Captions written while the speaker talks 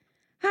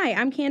Hi,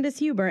 I'm Candice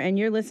Huber, and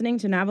you're listening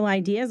to Novel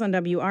Ideas on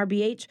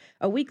WRBH,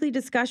 a weekly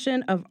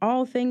discussion of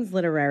all things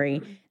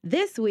literary.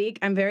 This week,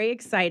 I'm very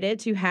excited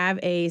to have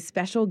a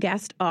special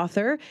guest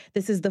author.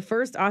 This is the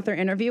first author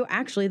interview,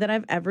 actually, that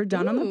I've ever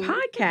done on the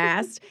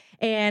podcast.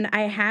 And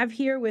I have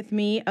here with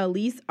me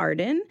Alys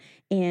Arden,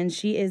 and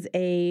she is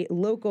a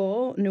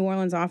local New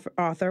Orleans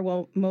author.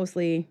 Well,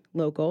 mostly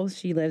local.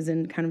 She lives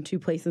in kind of two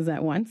places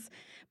at once.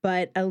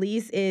 But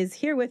Alys is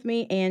here with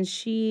me, and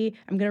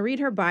I'm going to read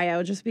her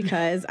bio just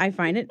because I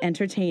find it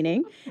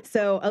entertaining.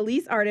 So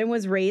Alys Arden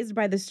was raised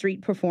by the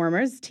street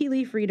performers, tea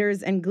leaf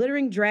readers, and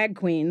glittering drag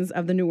queens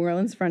of the New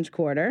Orleans French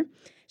Quarter.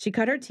 She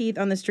cut her teeth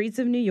on the streets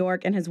of New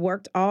York and has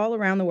worked all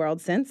around the world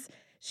since.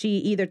 She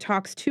either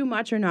talks too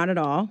much or not at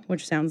all,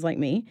 which sounds like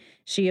me.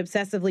 She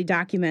obsessively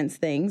documents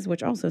things,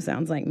 which also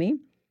sounds like me.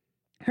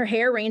 Her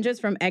hair ranges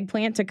from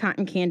eggplant to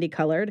cotton candy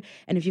colored.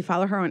 And if you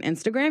follow her on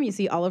Instagram, you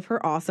see all of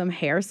her awesome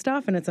hair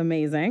stuff, and it's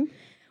amazing.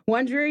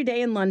 One dreary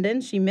day in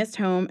London, she missed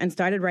home and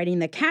started writing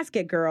The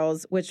Casquette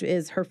Girls, which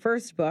is her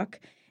first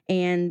book.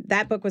 And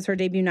that book was her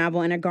debut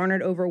novel, and it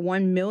garnered over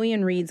 1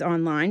 million reads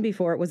online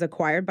before it was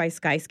acquired by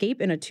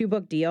Skyscape in a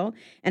 2-book deal.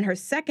 And her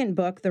second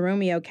book, The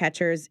Romeo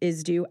Catchers,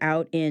 is due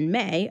out in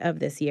May of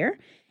this year.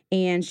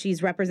 And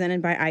she's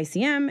represented by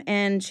ICM,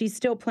 and she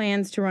still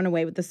plans to run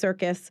away with the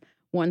circus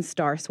one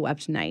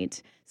star-swept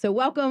night. So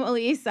welcome,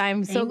 Alys.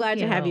 I'm so glad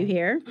to have you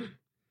here.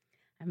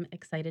 I'm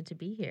excited to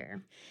be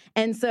here.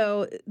 And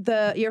so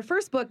your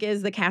first book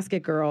is The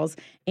Casquette Girls.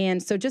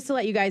 And so just to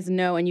let you guys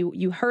know, and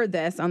you heard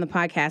this on the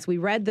podcast, we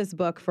read this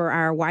book for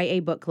our YA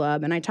book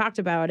club, and I talked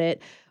about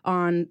it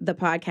on the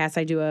podcast.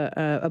 I do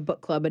a book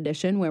club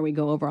edition where we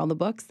go over all the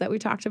books that we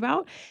talked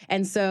about.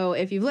 And so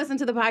if you've listened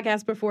to the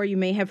podcast before, you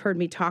may have heard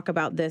me talk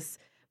about this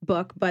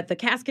book, but The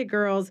Casquette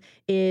Girls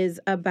it's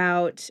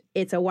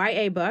a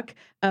YA book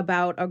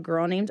about a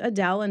girl named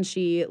Adele, and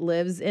she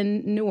lives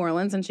in New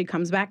Orleans, and she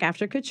comes back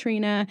after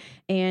Katrina,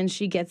 and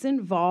she gets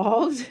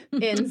involved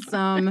in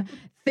some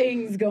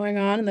things going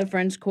on in the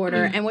French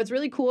Quarter. And what's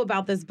really cool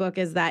about this book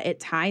is that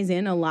it ties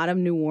in a lot of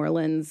New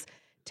Orleans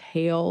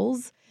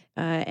tales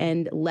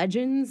and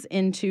legends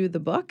into the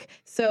book.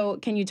 So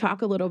can you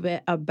talk a little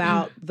bit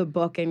about the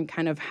book and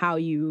kind of how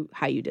you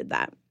did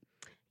that?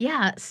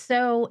 Yeah,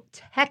 so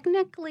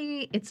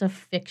technically it's a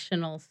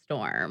fictional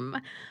storm.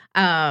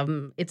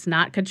 It's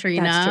not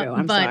Katrina. That's true.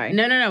 I'm sorry.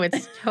 No.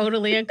 It's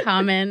totally a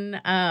common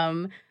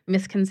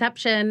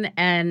misconception.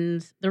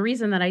 And the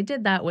reason that I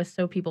did that was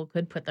so people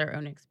could put their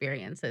own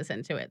experiences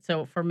into it.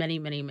 So for many,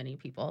 many, many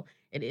people,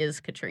 it is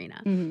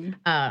Katrina.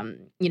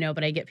 Mm-hmm.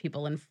 But I get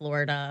people in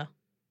Florida,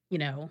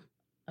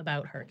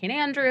 about Hurricane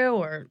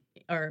Andrew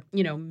or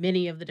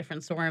many of the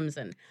different storms.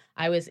 And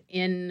I was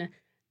in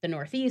the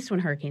Northeast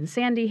when Hurricane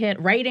Sandy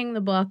hit, writing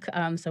the book.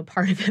 So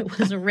part of it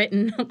was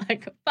written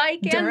by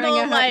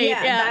candlelight.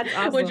 That's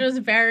awesome. Which was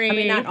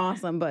very, not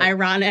awesome, but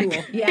ironic.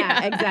 Cool.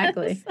 Yeah,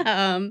 exactly.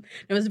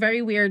 It was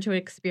very weird to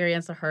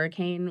experience a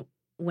hurricane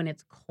when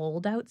it's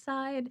cold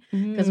outside,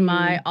 because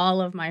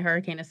all of my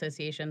hurricane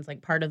associations,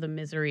 part of the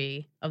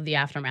misery of the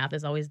aftermath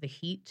is always the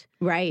heat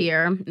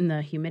here and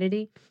the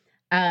humidity.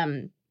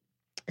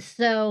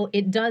 So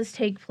it does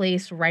take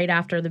place right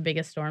after the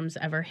biggest storms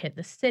ever hit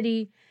the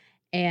city.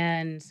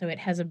 And so it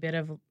has a bit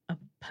of a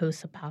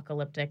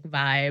post-apocalyptic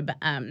vibe.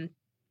 And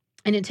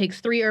it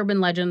takes 3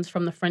 urban legends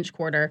from the French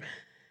Quarter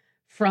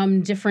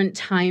from different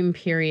time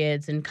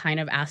periods and kind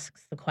of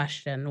asks the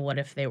question, what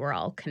if they were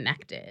all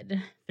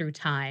connected through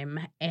time?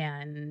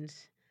 And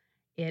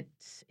it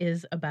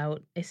is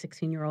about a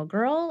 16-year-old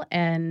girl,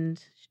 and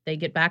they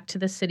get back to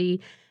the city,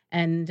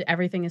 and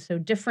everything is so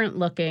different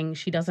looking.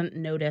 She doesn't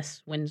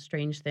notice when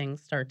strange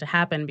things start to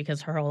happen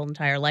because her whole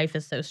entire life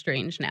is so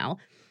strange now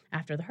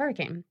after the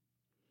hurricane.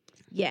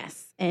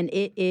 Yes, and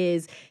it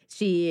is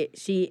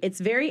it's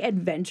very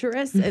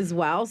adventurous as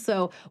well.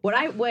 So what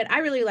I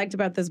really liked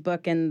about this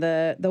book, and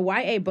the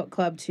YA book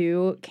club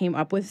too came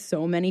up with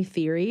so many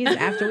theories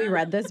after we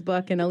read this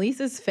book, and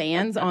Alys's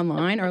fans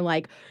online are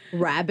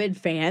rabid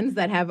fans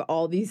that have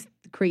all these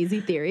crazy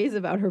theories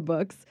about her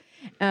books.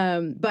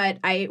 But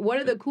one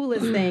of the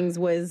coolest things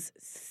was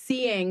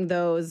seeing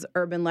those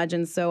urban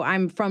legends. So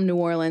I'm from New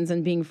Orleans,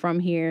 and being from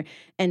here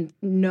and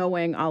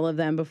knowing all of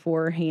them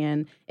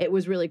beforehand, it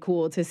was really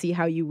cool to see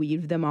how you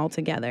weave them all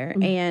together.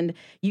 Mm-hmm. And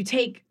you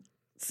take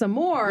some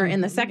more in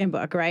the second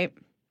book, right?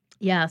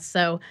 Yeah.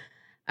 So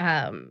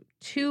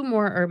 2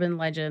 more urban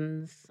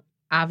legends.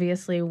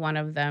 Obviously, one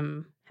of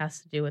them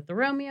has to do with the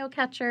Romeo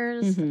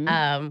Catchers,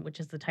 which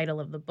is the title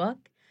of the book.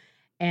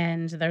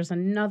 And there's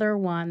another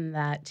one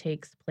that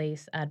takes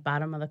place at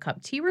Bottom of the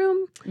Cup Tea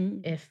Room.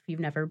 If you've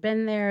never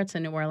been there, it's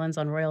in New Orleans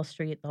on Royal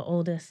Street, the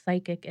oldest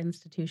psychic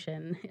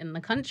institution in the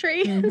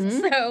country.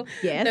 So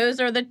those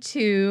are the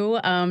 2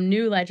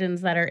 new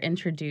legends that are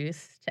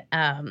introduced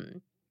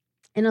in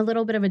a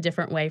little bit of a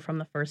different way from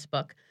the first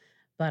book.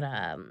 But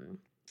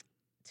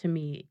to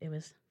me, it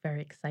was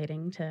very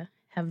exciting to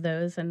have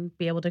those and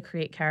be able to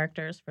create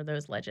characters for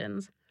those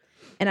legends.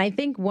 And I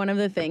think one of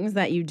the things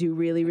that you do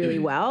really, really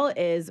well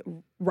is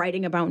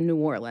writing about New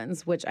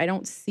Orleans, which I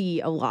don't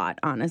see a lot,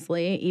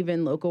 honestly.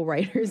 Even local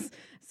writers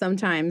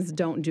sometimes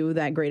don't do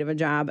that great of a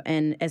job.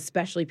 And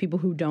especially people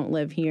who don't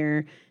live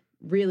here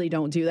really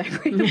don't do that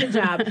great of a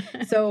job.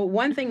 So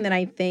one thing that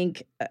I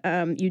think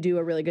you do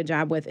a really good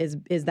job with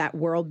is that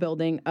world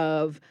building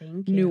of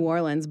New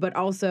Orleans, but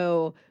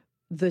also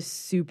the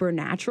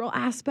supernatural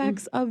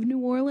aspects of New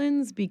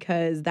Orleans,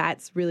 because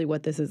that's really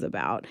what this is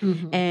about.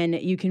 And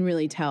you can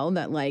really tell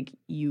that like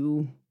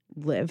you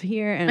live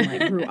here and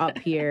like grew up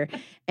here.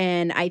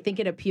 And I think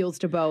it appeals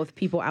to both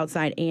people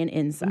outside and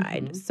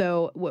inside.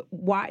 So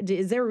why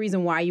is there a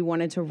reason why you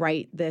wanted to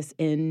write this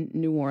in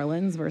New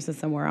Orleans versus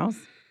somewhere else?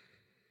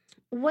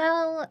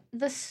 Well,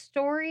 the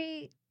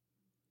story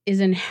is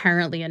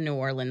inherently a New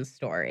Orleans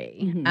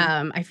story.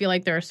 I feel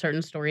like there are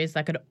certain stories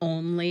that could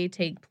only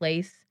take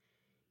place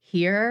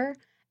here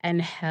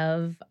and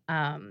have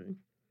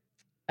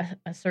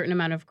a certain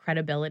amount of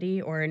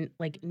credibility or an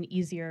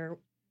easier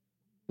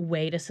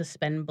way to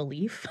suspend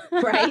belief.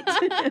 Right.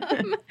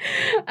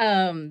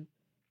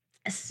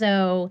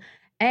 So,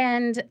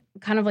 and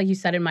kind of like you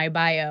said in my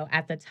bio,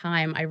 at the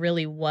time, I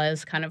really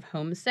was kind of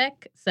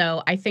homesick.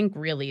 So I think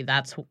really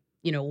that's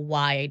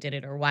why I did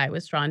it, or why I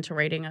was drawn to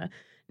writing a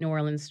New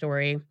Orleans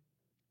story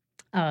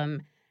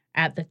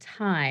at the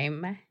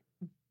time.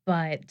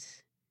 But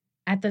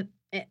at the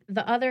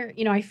other,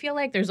 I feel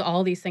like there's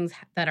all these things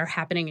that are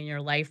happening in your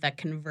life that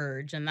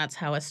converge, and that's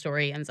how a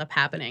story ends up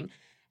happening.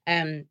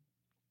 And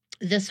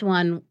this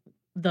one,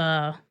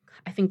 I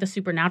think the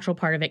supernatural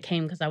part of it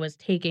came because I was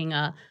taking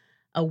a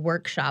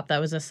workshop that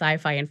was a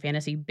sci-fi and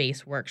fantasy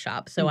based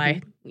workshop. So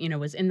I,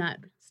 was in that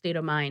state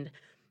of mind.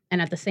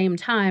 And at the same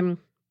time,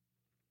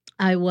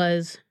 I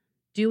was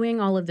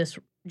doing all of this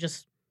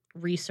just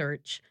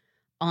research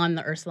on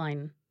the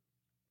Ursuline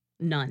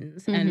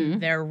nuns and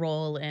their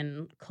role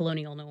in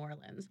colonial New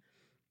Orleans,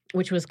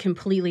 which was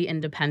completely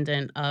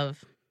independent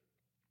of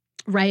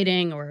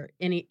writing or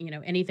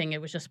anything.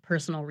 It was just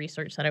personal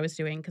research that I was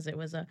doing because it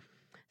was a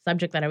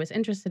subject that I was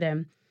interested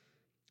in.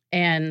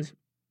 And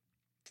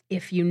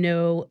if you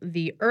know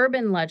the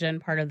urban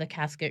legend part of the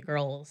Casquette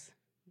Girls,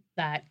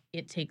 that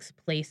it takes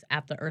place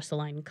at the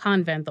Ursuline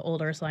Convent, the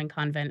old Ursuline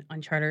Convent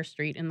on Charter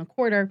Street in the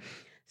Quarter.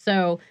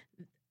 So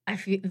I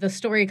feel the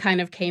story kind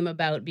of came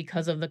about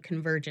because of the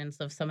convergence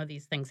of some of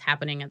these things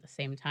happening at the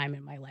same time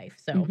in my life.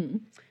 So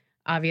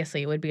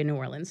obviously it would be a New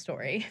Orleans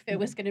story if it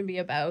was going to be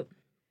about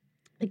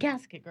the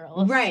Casquette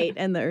Girls. Right,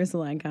 and the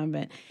Ursuline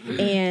Convent.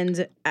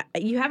 And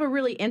you have a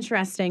really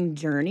interesting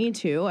journey,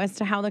 too, as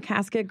to how the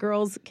Casquette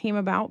Girls came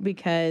about,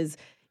 because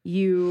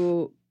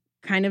you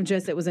kind of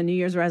it was a New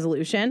Year's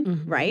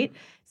resolution, right?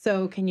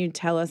 So can you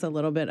tell us a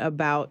little bit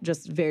about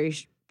just very,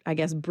 I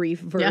guess, brief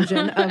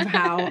version of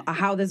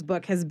how this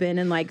book has been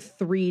in like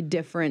 3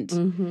 different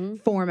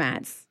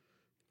formats?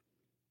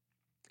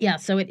 Yeah,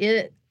 so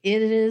it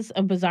is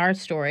a bizarre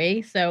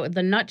story. So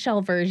the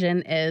nutshell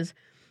version is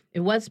it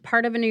was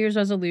part of a New Year's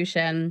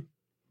resolution.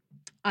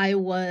 I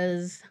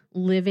was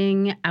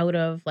living out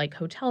of like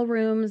hotel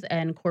rooms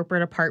and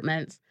corporate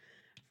apartments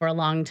for a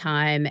long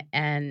time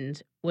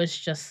and was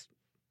just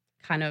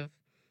kind of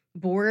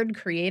bored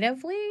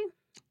creatively.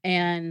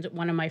 And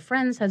one of my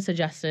friends had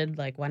suggested,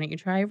 like, why don't you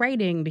try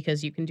writing?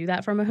 Because you can do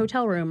that from a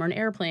hotel room or an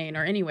airplane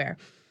or anywhere.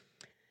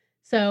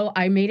 So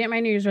I made it my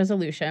New Year's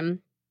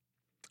resolution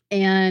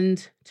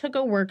and took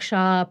a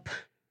workshop,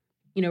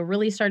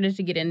 really started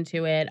to get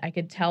into it. I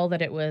could tell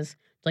that it was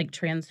like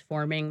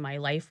transforming my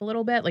life a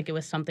little bit. Like it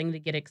was something to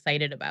get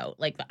excited about.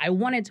 Like I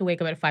wanted to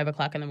wake up at 5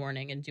 o'clock in the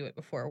morning and do it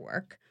before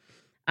work.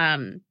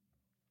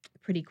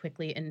 Pretty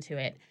quickly into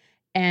it.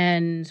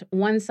 And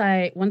once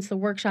the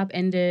workshop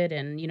ended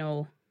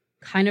and,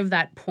 kind of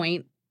that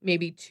point,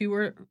 maybe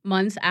 2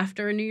 months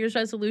after a New Year's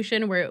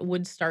resolution where it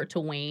would start to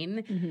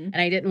wane. And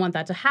I didn't want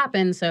that to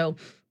happen. So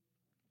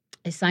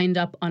I signed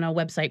up on a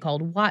website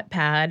called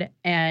Wattpad,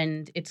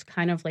 and it's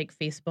kind of like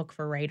Facebook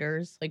for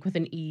writers, like with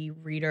an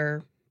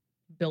e-reader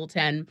built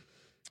in.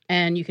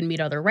 And you can meet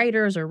other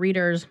writers or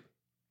readers,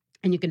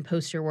 and you can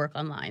post your work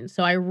online.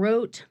 So I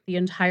wrote the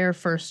entire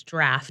first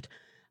draft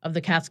of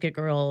the Casquette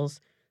Girls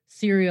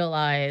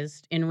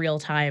serialized in real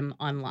time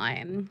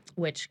online,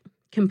 which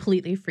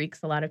completely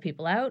freaks a lot of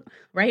people out,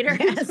 writers,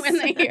 when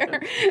they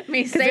hear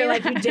me say they're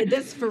like, you did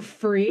this for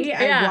free?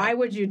 Yeah. Why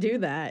would you do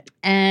that?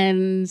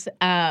 And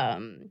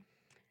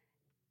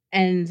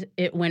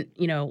it went,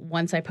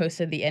 once I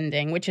posted the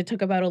ending, which it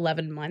took about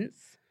 11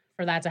 months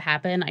for that to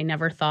happen. I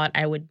never thought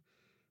I would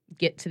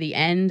get to the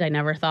end. I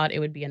never thought it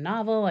would be a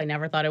novel. I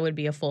never thought it would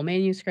be a full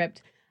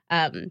manuscript.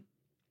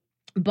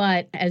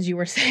 But as you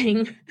were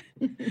saying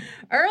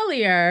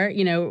earlier,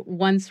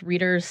 once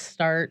readers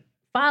start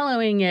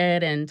following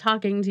it and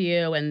talking to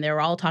you, and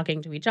they're all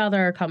talking to each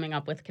other, coming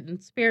up with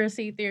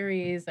conspiracy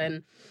theories,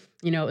 and,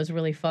 it was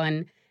really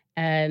fun.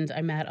 And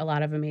I met a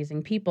lot of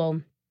amazing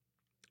people.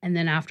 And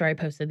then after I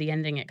posted the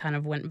ending, it kind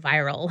of went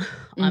viral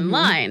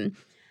online.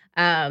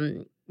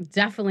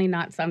 Definitely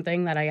not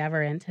something that I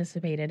ever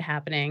anticipated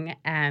happening.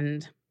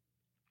 And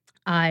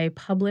I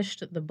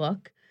published the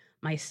book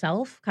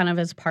myself kind of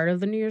as part of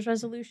the New Year's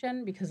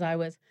resolution because I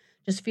was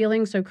just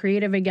feeling so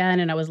creative again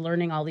and I was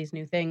learning all these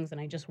new things and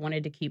I just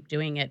wanted to keep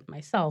doing it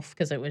myself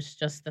because it was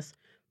just this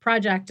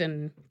project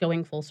and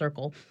going full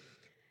circle.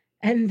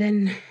 And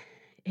then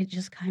it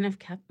just kind of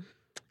kept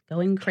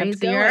going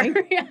crazier.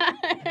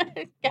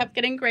 Kept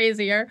getting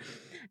crazier.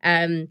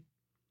 I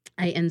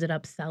ended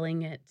up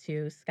selling it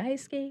to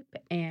Skyscape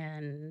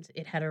and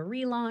it had a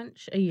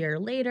relaunch a year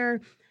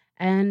later.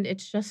 And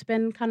it's just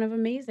been kind of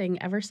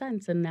amazing ever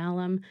since. And now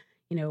I'm,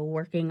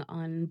 working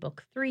on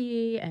book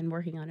 3 and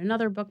working on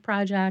another book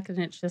project. And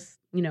it's just,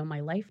 my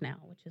life now,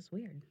 which is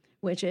weird.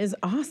 Which is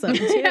awesome,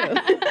 too.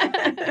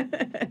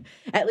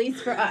 At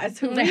least for us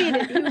who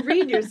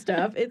read your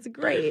stuff. It's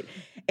great.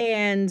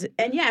 And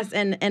yes,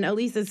 and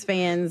Alys's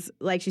fans,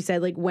 like she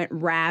said, went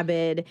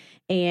rabid.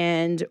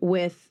 And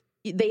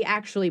they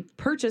actually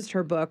purchased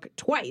her book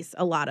twice,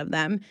 a lot of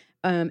them,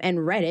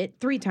 and read it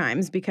 3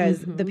 times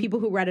because the people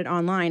who read it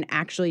online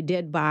actually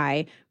did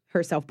buy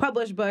her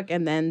self-published book,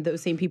 and then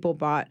those same people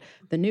bought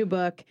the new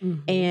book.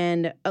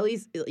 And at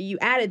least you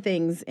added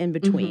things in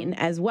between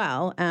as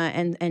well,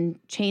 and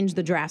changed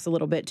the drafts a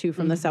little bit too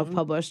from the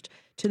self-published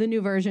to the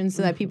new version,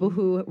 so that people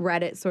who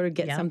read it sort of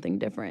get something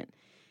different.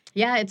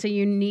 Yeah, it's a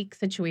unique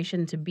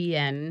situation to be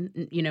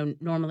in.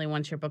 Normally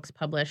once your book's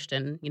published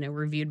and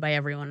reviewed by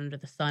everyone under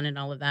the sun and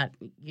all of that,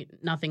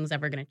 nothing's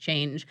ever going to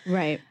change.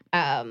 Right.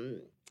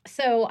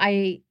 So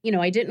I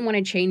didn't want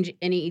to change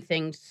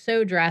anything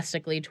so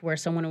drastically to where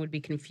someone would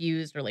be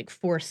confused or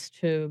forced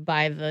to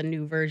buy the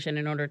new version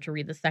in order to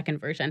read the second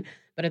version.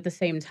 But at the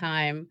same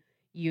time,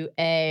 you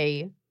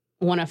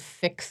want to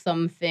fix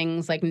some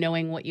things like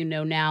knowing what you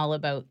know now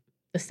about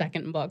the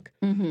second book,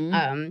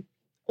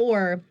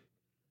 or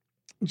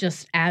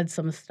just add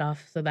some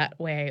stuff so that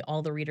way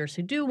all the readers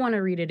who do want to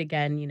read it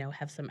again,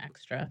 have some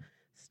extra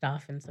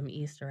stuff and some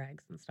Easter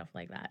eggs and stuff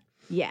like that.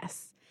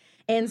 Yes.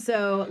 And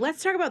so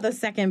let's talk about the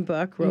second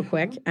book real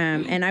quick.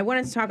 And I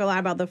wanted to talk a lot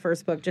about the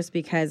first book just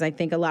because I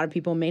think a lot of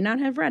people may not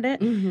have read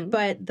it.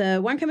 But the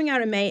one coming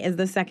out in May is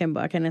the second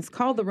book, and it's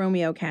called The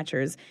Romeo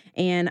Catchers.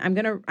 And I'm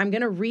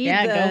gonna read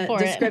the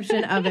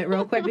description of it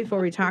real quick before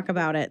we talk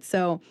about it.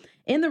 So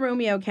in The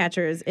Romeo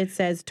Catchers, it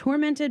says,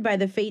 tormented by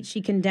the fate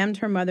she condemned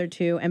her mother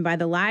to and by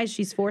the lies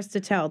she's forced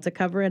to tell to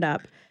cover it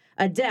up,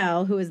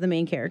 Adele, who is the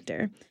main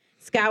character,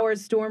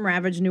 scours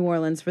storm-ravaged New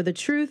Orleans for the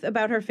truth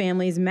about her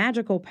family's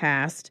magical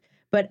past,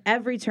 but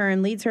every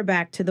turn leads her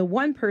back to the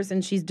one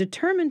person she's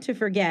determined to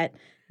forget,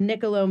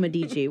 Niccolo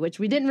Medici, which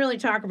we didn't really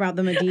talk about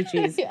the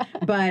Medicis,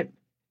 but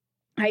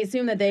I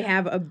assume that they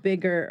have a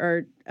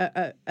bigger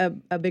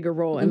a bigger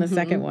role in the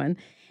second one.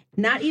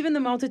 Not even the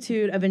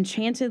multitude of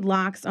enchanted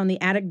locks on the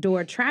attic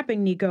door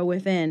trapping Nico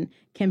within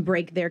can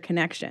break their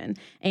connection.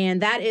 And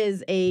that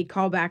is a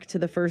callback to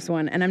the first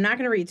one. And I'm not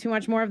going to read too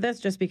much more of this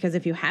just because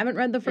if you haven't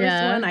read the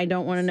first one, I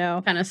don't want to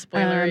know. Kind of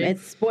spoilery.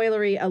 It's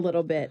spoilery a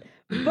little bit.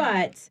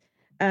 But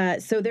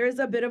so there's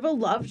a bit of a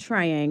love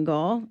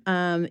triangle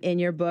in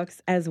your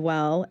books as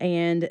well.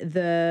 And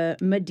the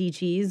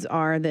Medicis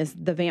are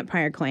the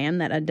vampire clan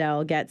that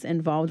Adele gets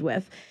involved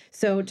with.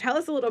 So tell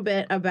us a little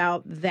bit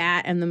about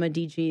that and the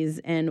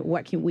Medicis and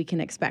what we can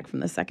expect from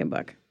the second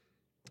book.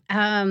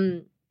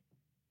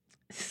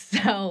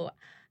 So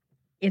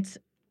it's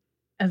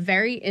a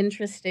very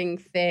interesting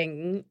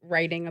thing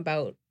writing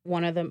about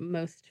one of the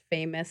most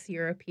famous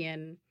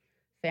European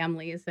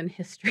families in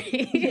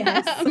history,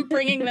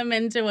 bringing them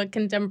into a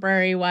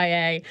contemporary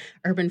YA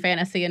urban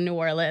fantasy in New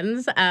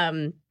Orleans.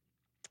 There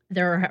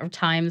are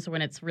times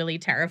when it's really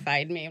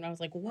terrified me, and I was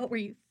like, "What were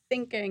you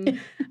thinking?"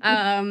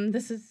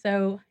 This is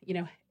so,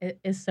 it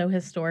is so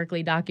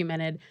historically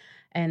documented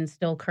and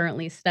still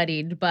currently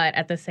studied. But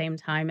at the same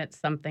time, it's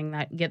something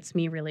that gets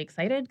me really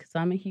excited because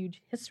I'm a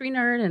huge history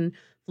nerd, and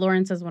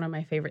Florence is one of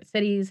my favorite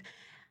cities.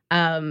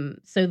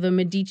 So the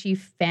Medici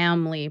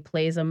family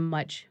plays a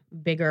much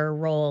bigger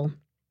role.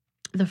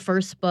 The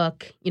first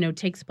book,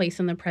 takes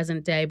place in the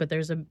present day, but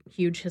there's a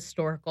huge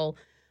historical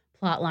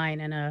plot line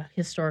and a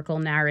historical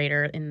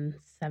narrator in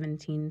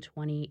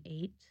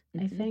 1728,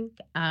 I think,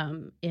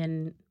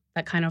 in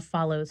that kind of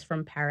follows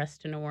from Paris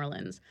to New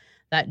Orleans,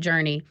 that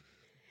journey.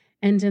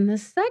 And in the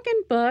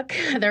second book,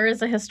 there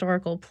is a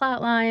historical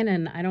plot line,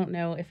 and I don't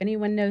know if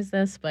anyone knows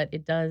this, but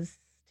it does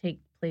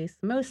take place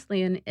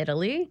mostly in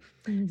Italy.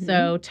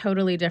 So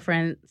totally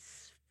different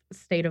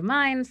state of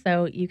mind.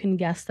 So you can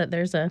guess that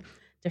there's a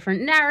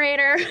different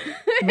narrator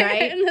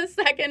in the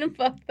second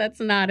book that's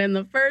not in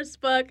the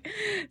first book.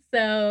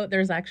 So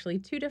there's actually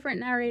 2 different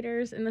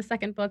narrators in the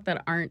second book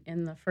that aren't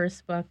in the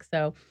first book.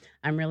 So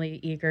I'm really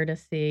eager to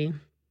see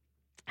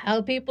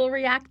how people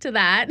react to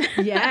that.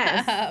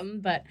 Yes.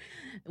 But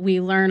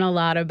we learn a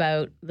lot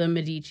about the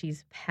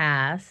Medici's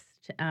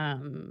past,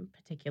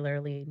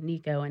 particularly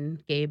Nico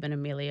and Gabe and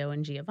Emilio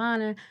and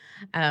Giovanna,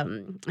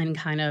 and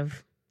kind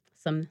of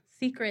some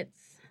secrets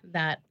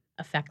that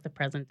affect the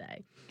present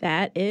day.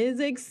 That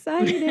is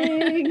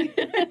exciting.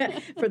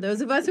 For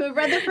those of us who have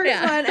read the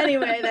first one,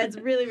 anyway, that's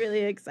really,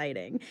 really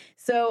exciting.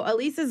 So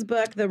Alys's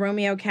book, The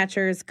Romeo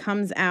Catchers,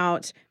 comes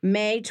out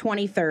May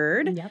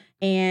 23rd. Yep.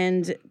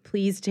 And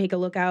please take a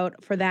look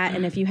out for that.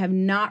 And if you have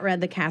not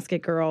read The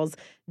Casket Girls,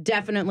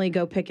 definitely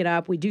go pick it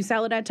up. We do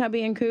sell it at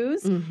Tubby and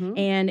Coos,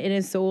 and it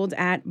is sold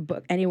at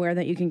anywhere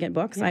that you can get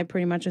books. I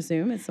pretty much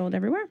assume it's sold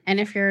everywhere. And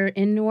if you're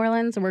in New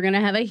Orleans, we're going to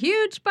have a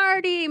huge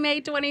party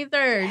May 23rd.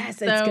 Yes,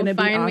 so it's going to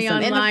be awesome. Find me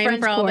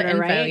online for all the info.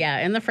 Right?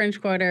 Yeah, in the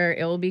French Quarter.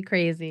 It will be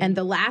crazy. And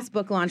the last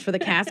book launch for The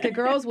Casket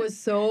Girls was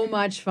so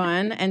much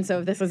fun. And so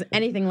if this is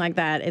anything like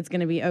that, it's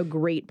going to be a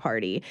great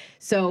party.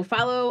 So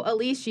follow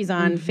Alys. She's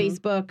on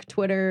Facebook,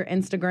 Twitter,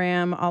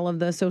 Instagram, all of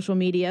the social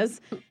medias,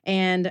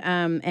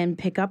 and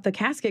pick up The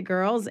Casket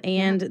Girls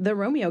and The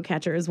Romeo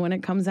Catchers when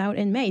it comes out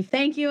in May.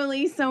 Thank you,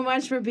 Alys, so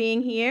much for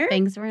being here.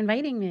 Thanks for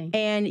inviting me.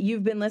 And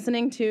you've been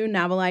listening to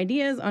Novel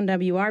Ideas on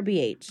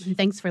WRBH.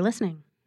 Thanks for listening.